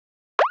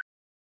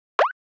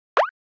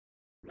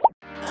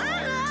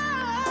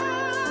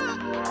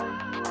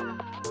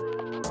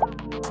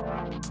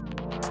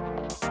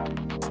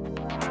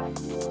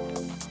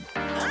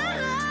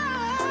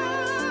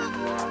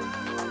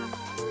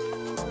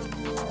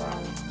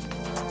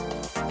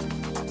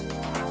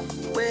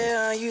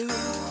are you?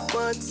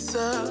 What's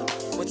up?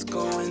 What's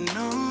going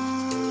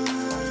on?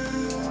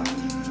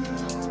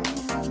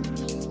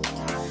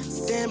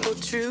 Simple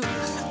truth,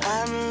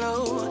 I'm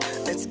low.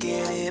 Let's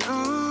get it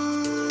on.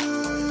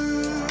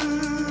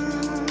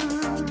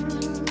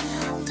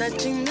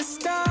 Touching the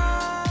stars.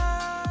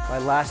 My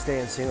last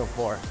day in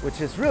Singapore, which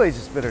is really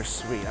just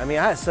bittersweet. I mean,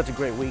 I had such a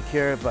great week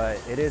here, but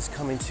it is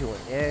coming to an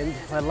end.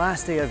 My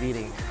last day of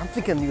eating, I'm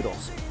thinking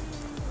noodles.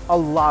 A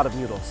lot of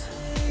noodles.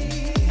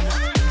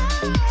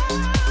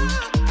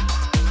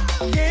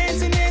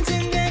 Dancing,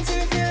 dancing,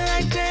 dancing, feel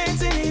like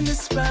dancing in the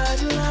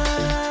spotlight.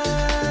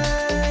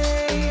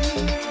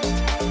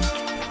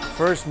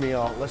 First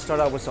meal, let's start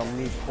out with some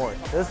mee pork.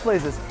 This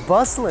place is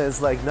bustling.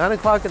 It's like 9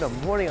 o'clock in the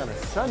morning on a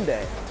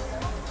Sunday.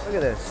 Look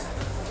at this.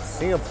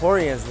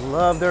 Singaporeans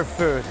love their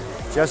food,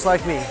 just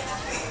like me.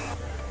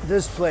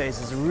 This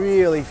place is a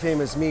really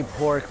famous mee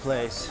pork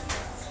place.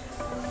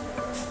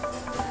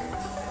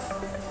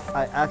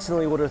 I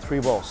accidentally ordered 3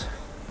 bowls.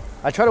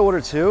 I tried to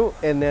order 2,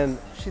 and then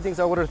she thinks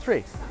I ordered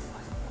 3.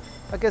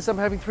 I guess I'm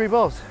having 3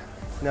 bowls.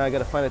 Now I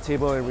gotta find a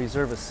table and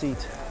reserve a seat.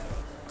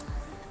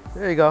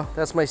 There you go,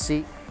 that's my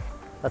seat.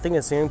 I think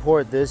in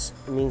Singapore, this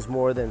means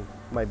more than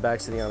my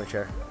back sitting on a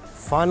chair.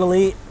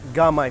 Finally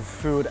got my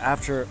food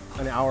after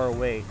an hour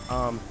wait.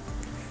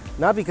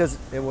 Not because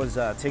it was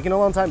taking a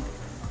long time.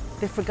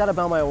 They forgot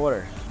about my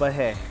order, but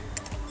hey,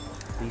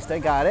 at least I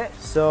got it.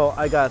 So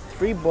I got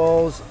 3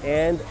 bowls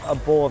and a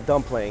bowl of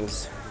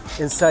dumplings.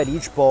 Inside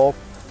each bowl,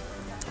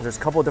 there's a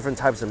couple of different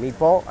types of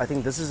meatball. I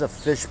think this is a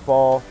fish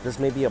ball. This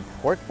may be a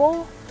pork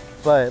ball,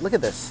 but look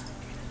at this.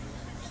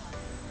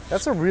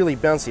 That's a really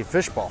bouncy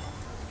fish ball.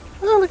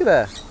 Oh, look at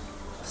that.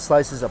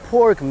 Slices of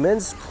pork,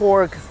 minced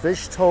pork,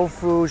 fish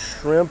tofu,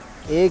 shrimp,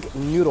 egg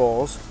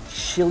noodles,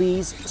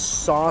 chilies,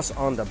 sauce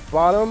on the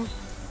bottom.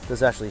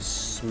 This actually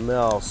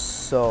smells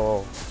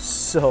so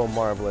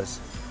marvelous.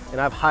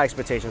 And I have high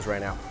expectations right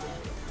now.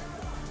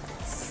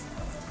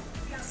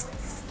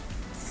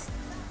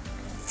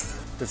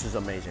 This is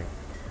amazing.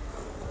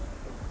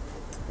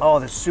 Oh,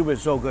 the soup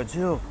is so good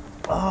too.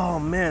 Oh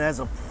man, that's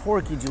a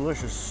porky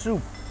delicious soup.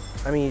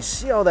 I mean, you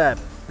see all that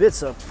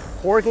bits of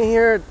pork in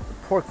here,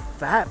 pork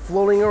fat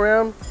floating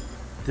around.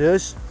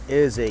 This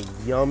is a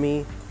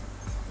yummy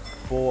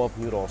bowl of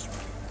noodles.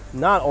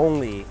 Not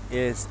only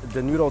is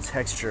the noodle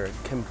texture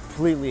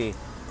completely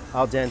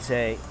al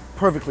dente,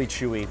 perfectly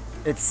chewy,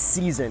 it's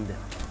seasoned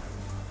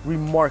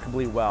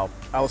remarkably well.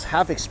 I was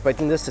half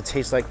expecting this to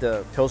taste like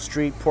the Hill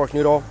Street pork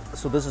noodle,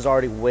 so this is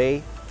already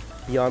way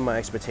beyond my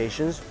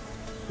expectations.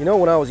 You know,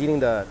 when I was eating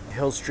the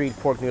Hill Street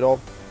pork noodle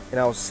and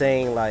I was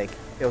saying like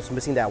it was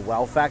missing that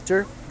wow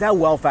factor? That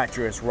wow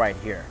factor is right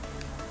here.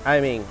 I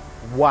mean,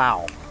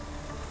 wow.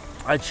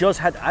 I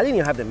didn't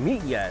even have the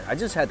meat yet. I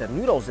just had the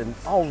noodles and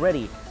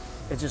already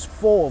it's just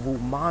full of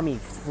umami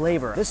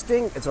flavor. This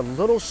thing, it's a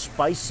little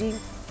spicy,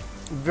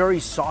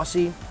 very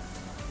saucy.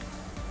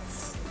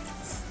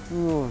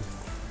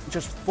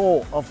 Just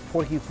full of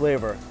porky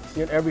flavor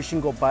in every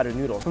single bite of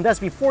noodles. And that's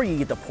before you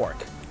eat the pork.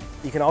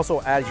 You can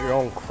also add your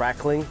own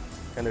crackling,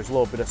 and there's a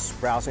little bit of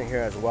sprouts in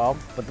here as well.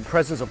 But the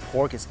presence of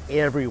pork is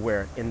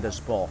everywhere in this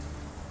bowl.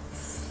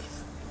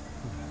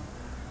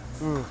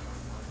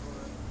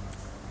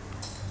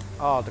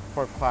 Oh, the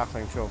pork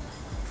crackling too.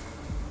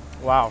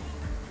 Wow.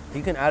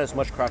 You can add as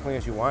much crackling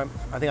as you want.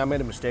 I think I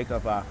made a mistake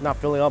of not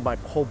filling up my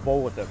whole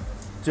bowl with it.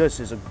 This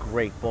is a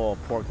great bowl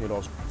of pork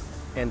noodles.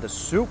 And the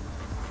soup,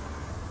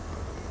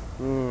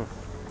 you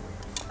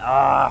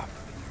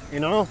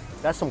know,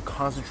 that's some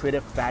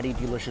concentrated, fatty,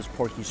 delicious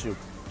porky soup.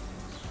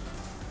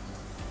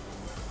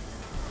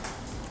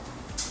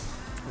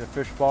 The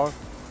fish ball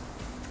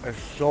is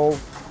so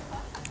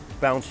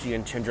bouncy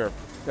and tender.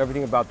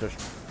 Everything about this,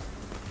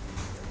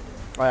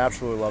 I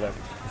absolutely love it.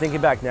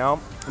 Thinking back now,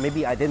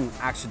 maybe I didn't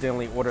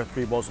accidentally order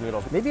 3 bowls of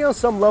noodles. Maybe on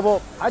some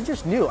level, I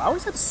just knew. I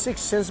always have 6th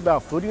sense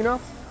about food, you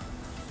know?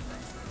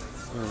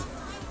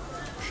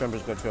 Shrimp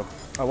is good too.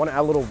 I want to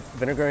add a little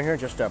vinegar in here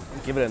just to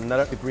give it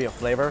another degree of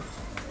flavor.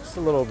 Just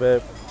a little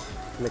bit,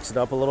 mix it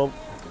up a little.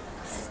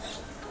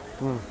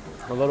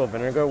 A little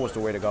vinegar was the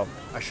way to go.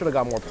 I should have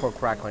got more pork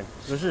crackling.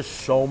 This is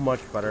so much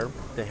better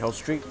than Hill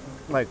Street,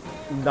 like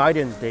night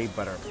and day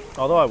better.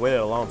 Although I waited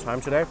a long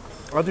time today,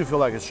 I do feel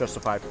like it's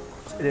justified.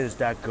 It is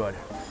that good.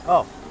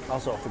 Oh,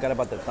 also, I forgot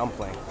about the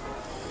dumpling.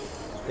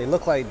 They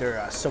look like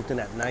they're soaked in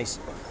that nice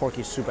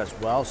porky soup as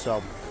well,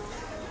 so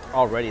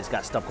already it's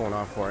got stuff going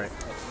on for it.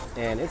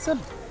 And it's a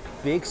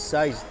big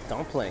sized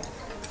dumpling.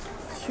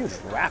 Huge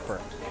wrapper.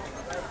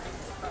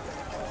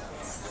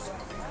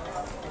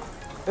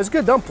 It's a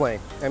good dumpling.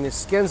 I mean, the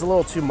skin's a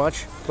little too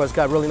much, but it's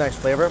got really nice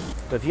flavor.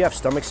 But if you have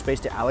stomach space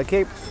to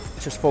allocate,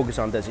 just focus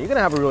on this. You're gonna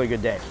have a really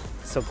good day.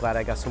 So glad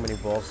I got so many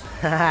bowls.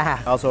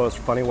 Also, it was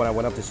funny when I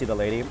went up to see the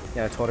lady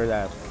and I told her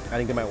that I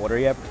didn't get my order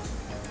yet.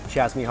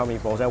 She asked me how many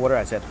bowls I ordered.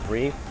 I said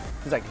 3.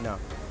 She's like, no.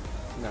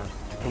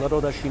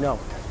 Little does she know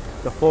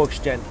the full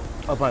extent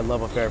of my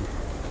love affair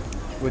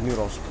with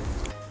noodles.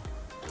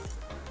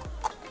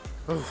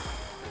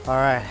 All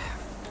right,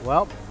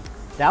 well,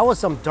 That was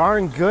some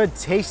darn good,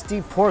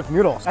 tasty pork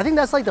noodles. I think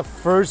that's like the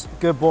first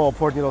good bowl of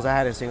pork noodles I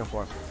had in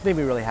Singapore. Made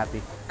me really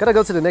happy. Gotta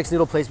go to the next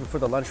noodle place before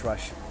the lunch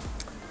rush.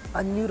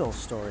 A Noodle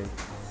Story.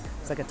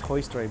 It's like a Toy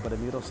Story, but a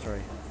noodle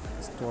story.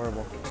 It's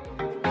adorable.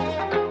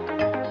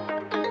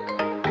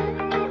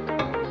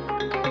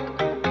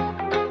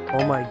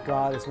 Oh my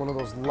God, it's one of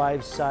those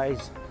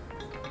life-size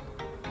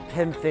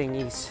pen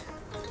thingies.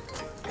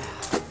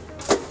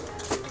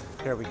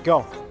 There we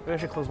go. Maybe I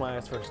should close my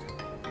eyes first.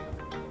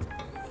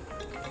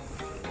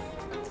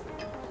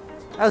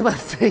 That's my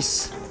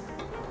face.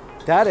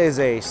 That is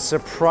a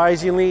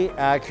surprisingly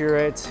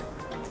accurate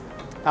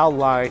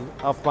outline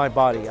of my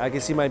body. I can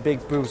see my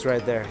big boobs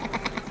right there.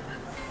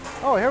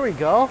 Oh, here we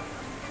go.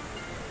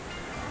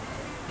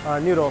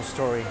 Noodle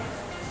Story.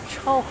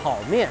 超好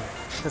面.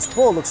 This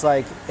bowl looks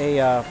like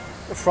a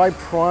fried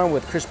prawn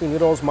with crispy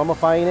noodles,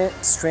 mummifying it,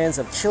 strands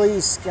of chili,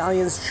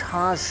 scallions,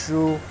 char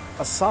siu,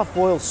 a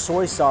soft-boiled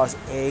soy sauce,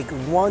 egg,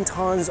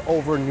 wontons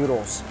over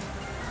noodles.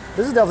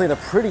 This is definitely the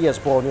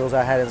prettiest bowl of noodles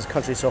I had in this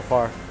country so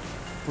far.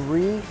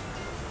 3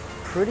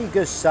 pretty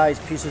good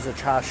sized pieces of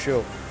char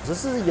siu.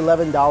 This is an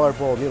 $11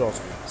 bowl of noodles.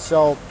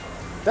 So,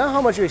 that's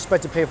how much you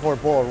expect to pay for a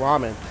bowl of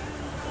ramen.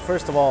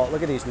 First of all,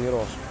 look at these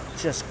noodles.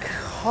 Just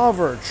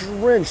covered,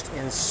 drenched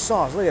in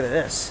sauce. Look at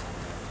this.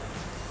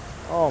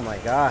 Oh my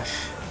gosh.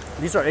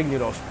 These are egg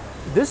noodles.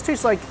 This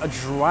tastes like a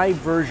dry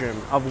version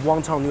of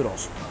wonton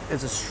noodles.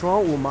 It's a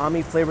strong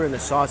umami flavor in the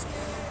sauce.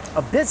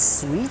 A bit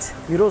sweet.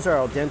 Noodles are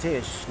al dente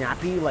and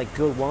snappy like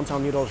good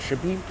wonton noodles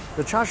should be.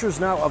 The char siu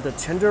is now of the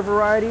tender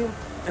variety,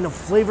 and the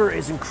flavor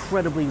is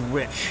incredibly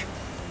rich.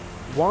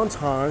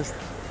 Wontons.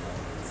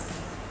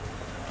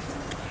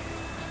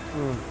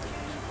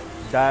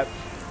 That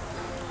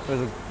is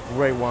a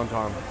great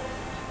wonton.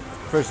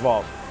 First of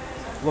all,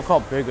 look how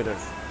big it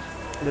is.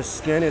 The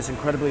skin is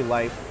incredibly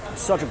light.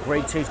 Such a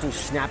great tasting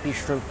snappy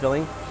shrimp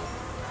filling.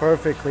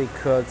 Perfectly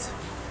cooked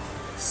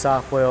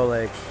soft-boiled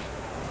egg.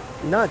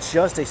 Not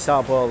just a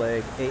soft-boiled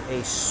egg,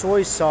 a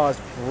soy sauce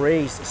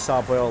braised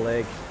soft-boiled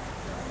egg.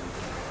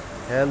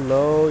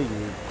 Hello,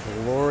 you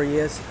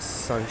glorious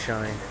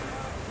sunshine.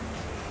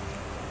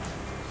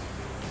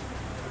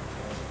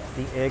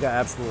 The egg I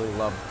absolutely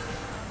love.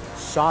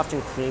 Soft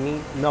and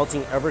creamy,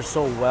 melting ever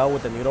so well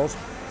with the noodles.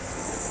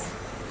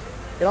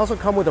 It also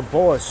comes with a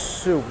bowl of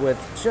soup with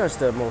just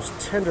the most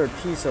tender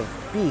piece of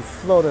beef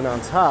floating on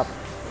top.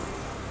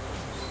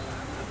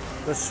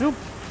 The soup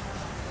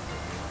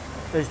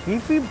is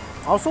beefy,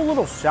 also a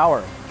little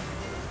sour.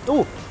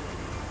 Ooh,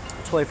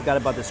 totally forgot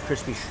about this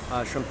crispy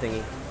shrimp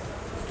thingy.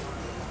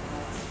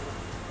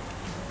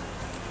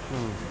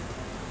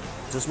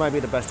 This might be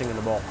the best thing in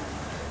the bowl.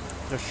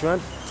 The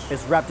shrimp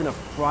is wrapped in a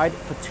fried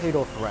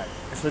potato thread.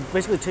 So it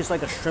basically tastes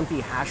like a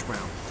shrimpy hash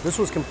brown. This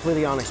was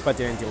completely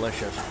unexpected and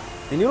delicious.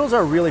 The noodles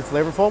are really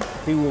flavorful.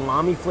 The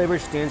umami flavor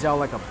stands out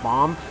like a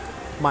bomb.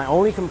 My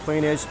only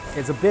complaint is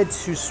it's a bit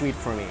too sweet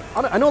for me.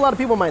 I know a lot of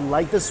people might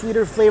like the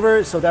sweeter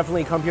flavor, so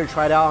definitely come here,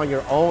 try it out on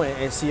your own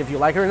and see if you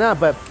like it or not.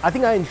 But I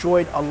think I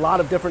enjoyed a lot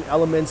of different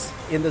elements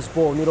in this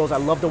bowl of noodles. I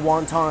love the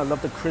wonton, I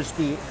love the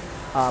crispy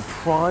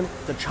prawn.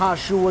 The char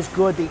siu was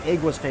good, the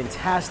egg was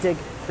fantastic.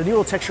 The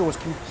noodle texture was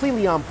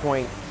completely on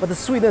point, but the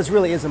sweetness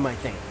really isn't my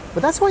thing.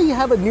 But that's why you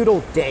have a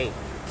noodle day.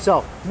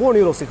 So, more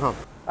noodles to come.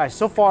 All right,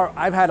 so far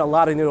I've had a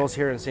lot of noodles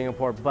here in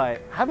Singapore,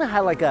 but I haven't had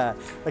like a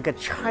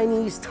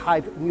Chinese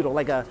type noodle,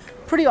 like a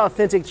pretty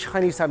authentic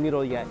Chinese type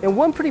noodle yet. And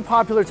one pretty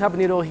popular type of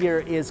noodle here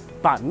is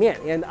ban mian,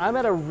 and I'm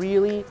at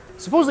a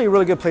supposedly a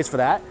really good place for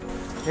that.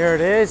 Here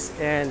it is,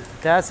 and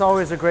that's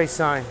always a great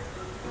sign.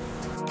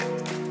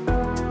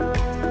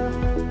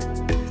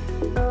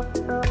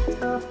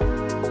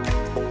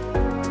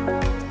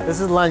 This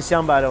is Lan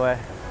Xiang, by the way.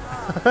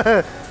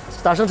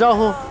 打声招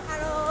呼.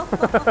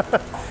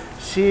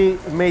 She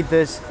made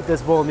this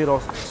bowl of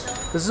noodles.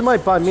 This is my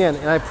ban mian,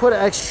 and I put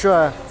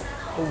extra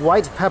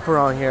white pepper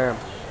on here.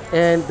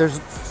 And there's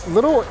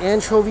little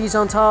anchovies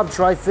on top,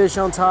 dry fish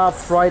on top,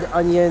 fried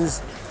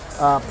onions,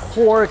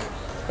 pork,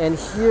 and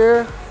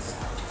here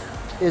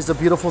is the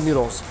beautiful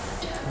noodles.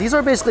 These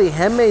are basically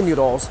handmade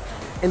noodles,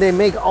 and they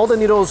make all the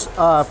noodles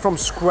from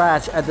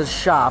scratch at the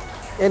shop.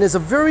 And it's a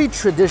very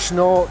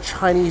traditional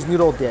Chinese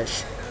noodle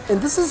dish. And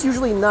this is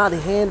usually not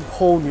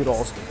hand-pulled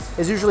noodles.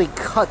 It's usually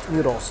cut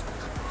noodles.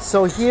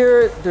 So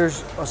here,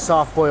 there's a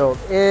soft-boiled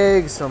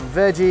egg, some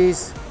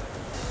veggies,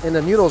 and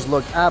the noodles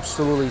look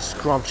absolutely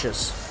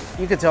scrumptious.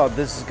 You can tell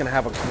this is gonna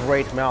have a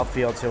great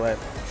mouthfeel to it.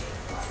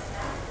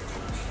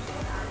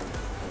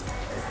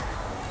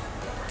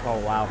 Oh,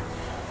 wow.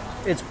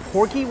 It's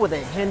porky with a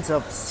hint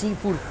of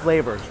seafood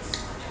flavors.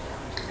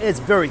 It's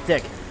very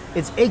thick.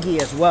 It's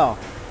eggy as well.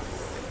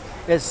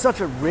 It's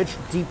such a rich,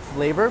 deep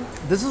flavor.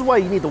 This is why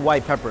you need the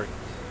white pepper.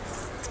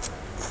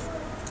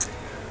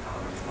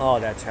 Oh,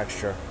 that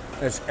texture.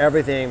 It's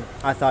everything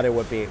I thought it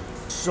would be.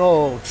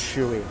 So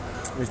chewy.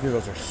 These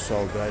noodles are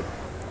so good.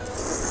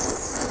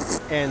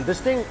 And this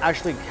thing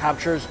actually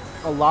captures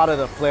a lot of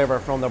the flavor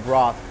from the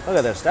broth. Look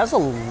at this, that's a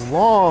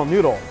long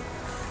noodle.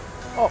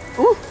 Oh,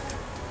 ooh,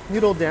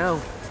 noodle down.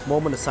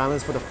 Moment of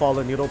silence for the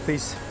fallen noodle,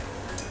 please.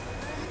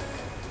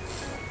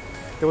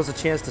 There was a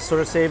chance to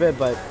sort of save it,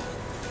 but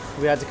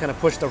we had to kind of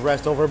push the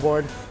rest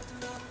overboard.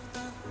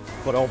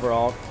 But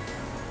overall,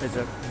 it's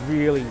a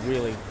really,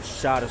 really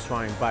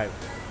satisfying bite.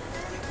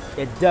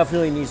 It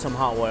definitely needs some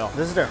hot oil.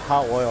 This is their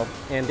hot oil,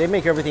 and they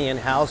make everything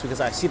in-house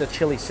because I see the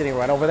chili sitting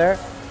right over there.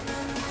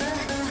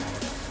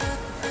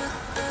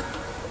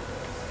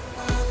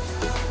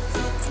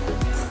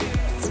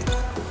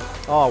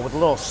 Oh, with a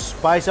little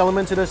spice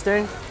element to this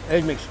thing,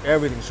 it makes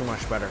everything so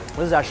much better.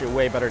 This is actually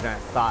way better than I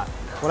thought.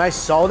 When I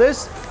saw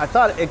this, I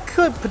thought it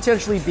could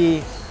potentially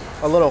be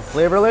a little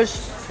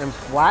flavorless and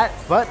flat,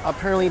 but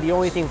apparently the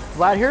only thing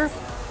flat here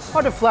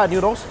are the flat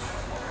noodles.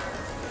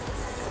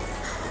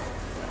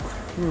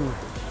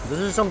 This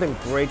is something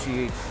great to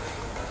eat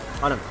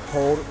on a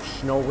cold,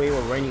 snowy, or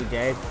rainy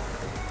day.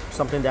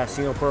 Something that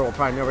Singapore will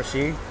probably never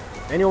see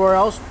anywhere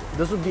else.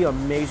 This would be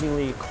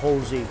amazingly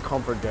cozy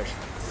comfort dish.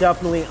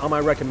 Definitely on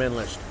my recommend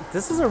list.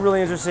 This is a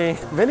really interesting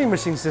vending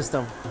machine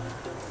system.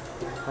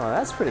 Oh,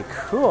 that's pretty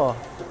cool.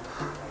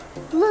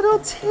 Little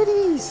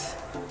titties.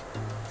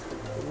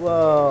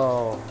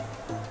 Whoa.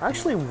 I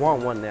actually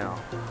want one now.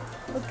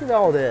 Look at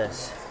all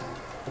this.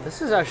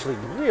 This is actually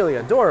really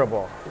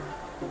adorable.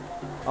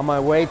 On my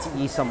way to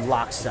eat some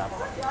laksa.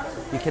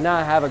 You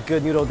cannot have a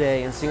good noodle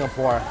day in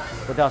Singapore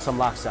without some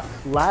laksa.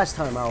 Last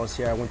time I was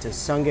here, I went to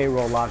Sungai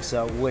Road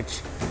Laksa,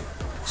 which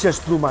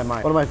just blew my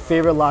mind. One of my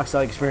favorite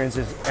laksa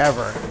experiences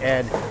ever.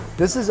 And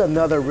this is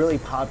another really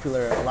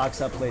popular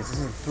laksa place. This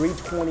is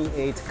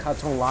 328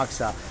 Katong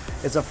Laksa.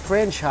 It's a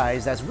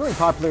franchise that's really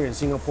popular in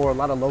Singapore. A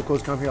lot of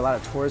locals come here, a lot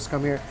of tourists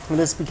come here. And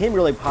this became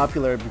really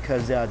popular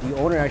because the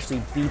owner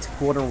actually beat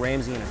Gordon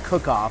Ramsay in a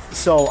cook-off.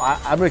 So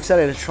I'm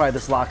excited to try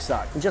this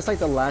laksa. And just like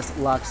the last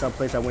laksa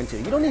place I went to,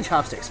 you don't need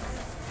chopsticks.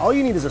 All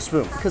you need is a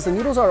spoon because the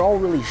noodles are all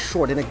really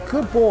short. In a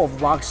good bowl of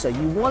laksa,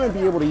 you want to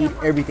be able to eat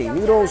everything.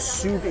 Noodles,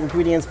 soup,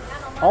 ingredients,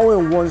 all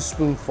in one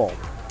spoonful.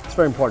 It's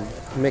very important.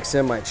 Mix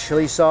in my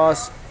chili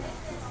sauce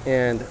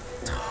and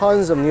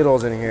tons of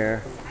noodles in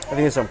here. I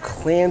think there's some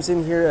clams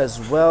in here as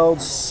well,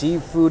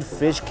 seafood,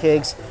 fish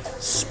cakes,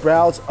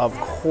 sprouts, of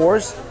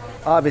course.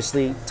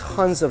 Obviously,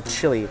 tons of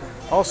chili,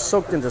 all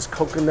soaked in this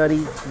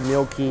coconutty,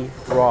 milky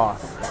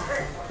broth.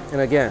 And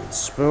again,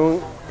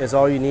 spoon is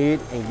all you need,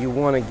 and you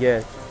want to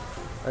get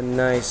a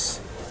nice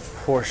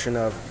portion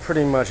of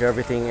pretty much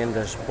everything in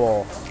this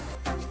bowl.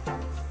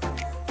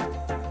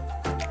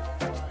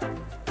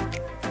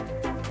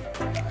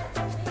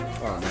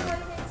 Oh man,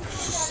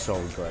 this is so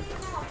good.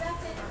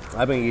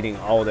 I've been eating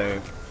all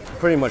day,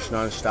 pretty much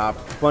non-stop.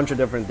 A bunch of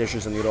different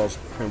dishes and noodles,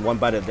 and one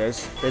bite of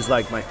this is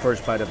like my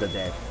first bite of the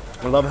day.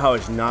 I love how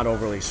it's not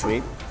overly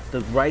sweet.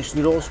 The rice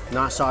noodles,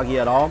 not soggy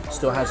at all,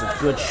 still has a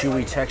good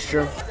chewy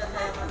texture.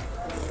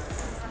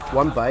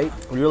 One bite,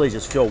 you really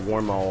just feel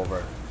warm all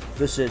over.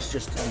 This is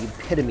just the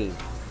epitome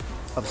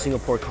of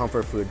Singapore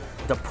comfort food.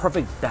 The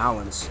perfect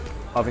balance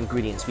of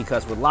ingredients,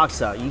 because with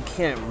laksa, you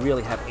can't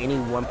really have any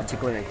one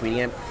particular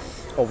ingredient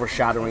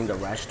overshadowing the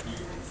rest.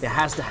 It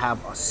has to have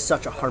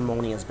such a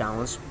harmonious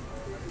balance.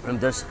 And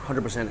this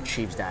 100%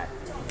 achieves that.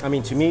 I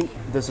mean, to me,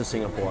 this is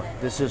Singapore.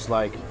 This is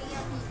like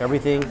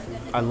everything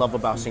I love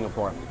about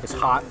Singapore. It's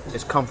hot,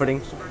 it's comforting,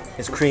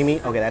 it's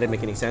creamy. Okay, that didn't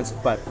make any sense,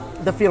 but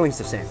the feeling's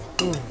the same.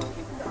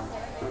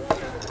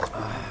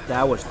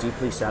 That was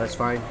deeply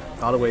satisfying,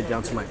 all the way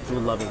down to my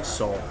food-loving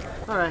soul.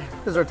 All right,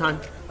 dessert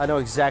time. I know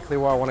exactly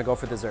where I want to go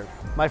for dessert.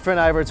 My friend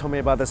Ivor told me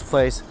about this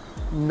place,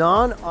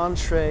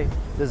 non-entree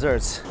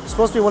desserts. It's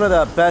supposed to be one of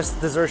the best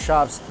dessert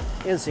shops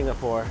in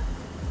Singapore.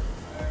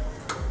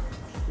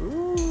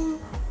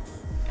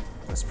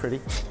 That's pretty.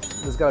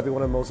 This has got to be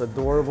one of the most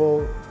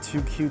adorable,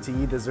 too cute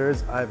to eat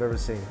desserts I've ever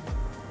seen.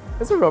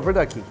 It's a rubber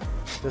ducky.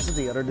 This is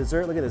the other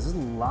dessert. Look at this. This is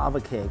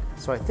lava cake.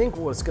 So I think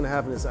what's going to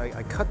happen is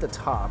I cut the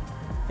top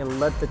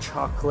and let the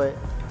chocolate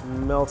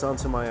melt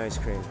onto my ice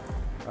cream.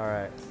 All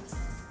right.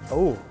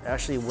 Oh,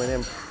 actually went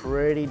in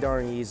pretty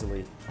darn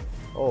easily.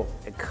 Oh,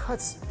 it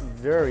cuts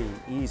very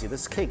easy.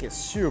 This cake is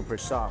super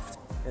soft.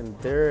 And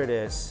there it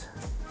is.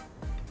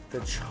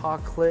 The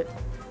chocolate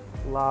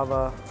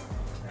lava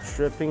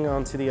dripping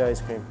onto the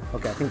ice cream.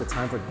 Okay, I think the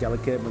time for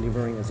delicate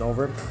maneuvering is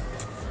over.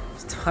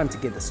 It's time to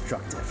get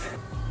destructive.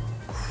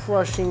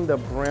 Crushing the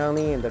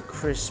brownie and the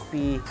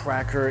crispy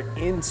cracker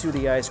into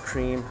the ice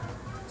cream.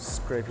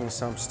 Scraping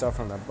some stuff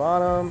from the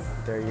bottom.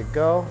 There you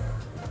go.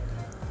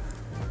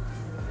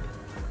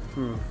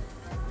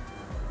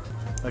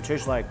 It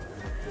tastes like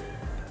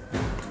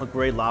a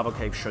great lava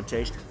cake should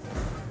taste.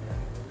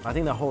 I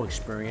think the whole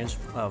experience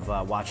of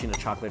watching the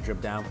chocolate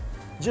drip down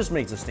just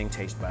makes this thing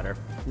taste better.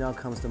 Now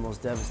comes the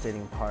most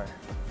devastating part.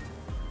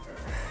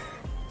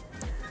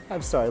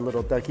 I'm sorry,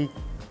 little ducky.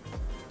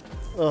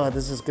 Oh,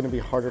 this is gonna be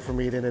harder for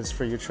me than it is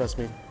for you, trust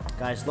me.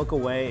 Guys, look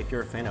away if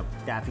you're a fan of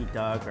Daffy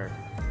Duck or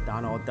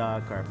Donald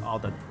Duck or all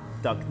the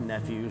Duck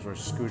nephews or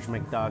Scrooge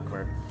McDuck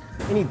or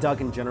any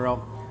duck in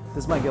general.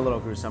 This might get a little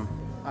gruesome.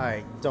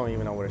 I don't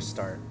even know where to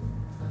start.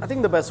 I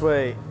think the best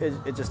way is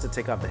just to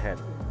take off the head.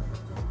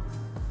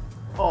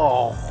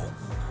 Oh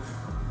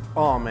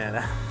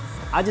man.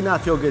 I did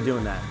not feel good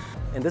doing that.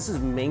 And this is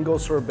mango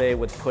sorbet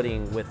with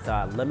pudding with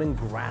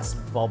lemongrass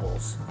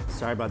bubbles.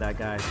 Sorry about that,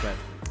 guys, but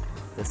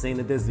this ain't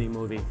a Disney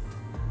movie.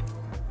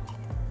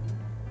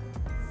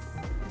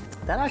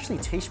 That actually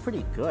tastes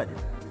pretty good.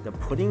 The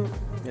pudding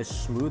is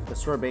smooth. The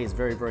sorbet is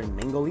very, very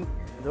mangly.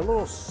 There are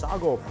little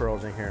sago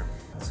pearls in here.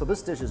 So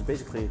this dish is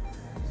basically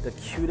the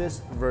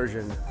cutest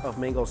version of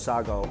mango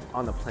sago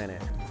on the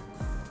planet.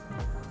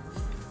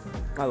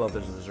 I love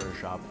this dessert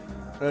shop.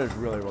 It is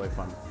really, really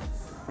fun.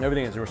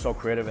 Everything is so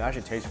creative. It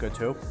actually tastes good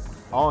too.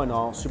 All in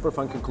all, super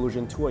fun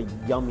conclusion to a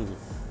yummy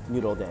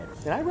noodle day.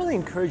 And I really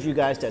encourage you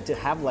guys to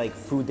have like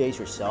food days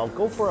yourself.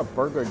 Go for a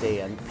burger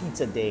day, a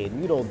pizza day,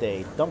 noodle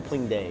day,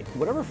 dumpling day.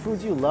 Whatever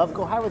foods you love,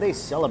 go have a day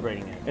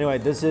celebrating it. Anyway,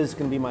 this is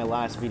gonna be my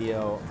last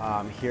video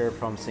here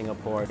from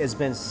Singapore. It's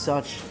been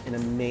such an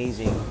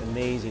amazing,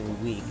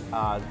 amazing week.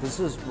 This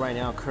is right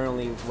now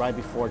currently right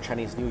before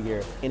Chinese New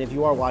Year. And if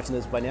you are watching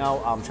this by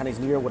now, Chinese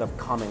New Year would have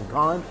come and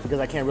gone because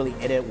I can't really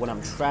edit when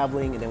I'm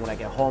traveling. And then when I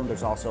get home,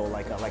 there's also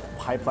like a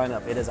pipeline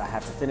of edits I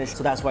have to finish.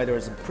 So that's why there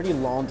is a pretty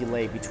long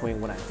delay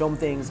between when I film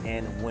things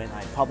and when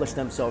I publish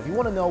them. So if you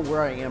want to know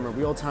where I am in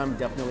real time,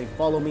 definitely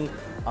follow me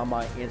on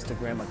my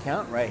Instagram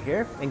account right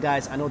here. And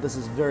guys, I know this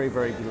is very,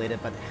 very belated,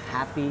 but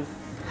happy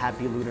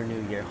Lunar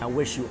New Year. I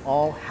wish you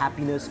all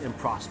happiness and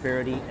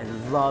prosperity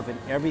and love and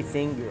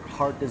everything your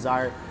heart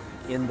desire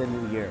in the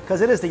new year.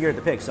 Because it is the year of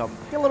the pig, so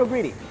get a little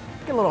greedy,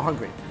 get a little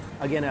hungry.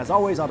 Again, as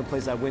always, all the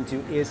places I went to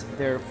is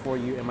there for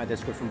you in my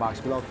description box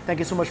below. Thank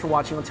you so much for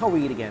watching. Until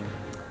we eat again,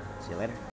 see you later.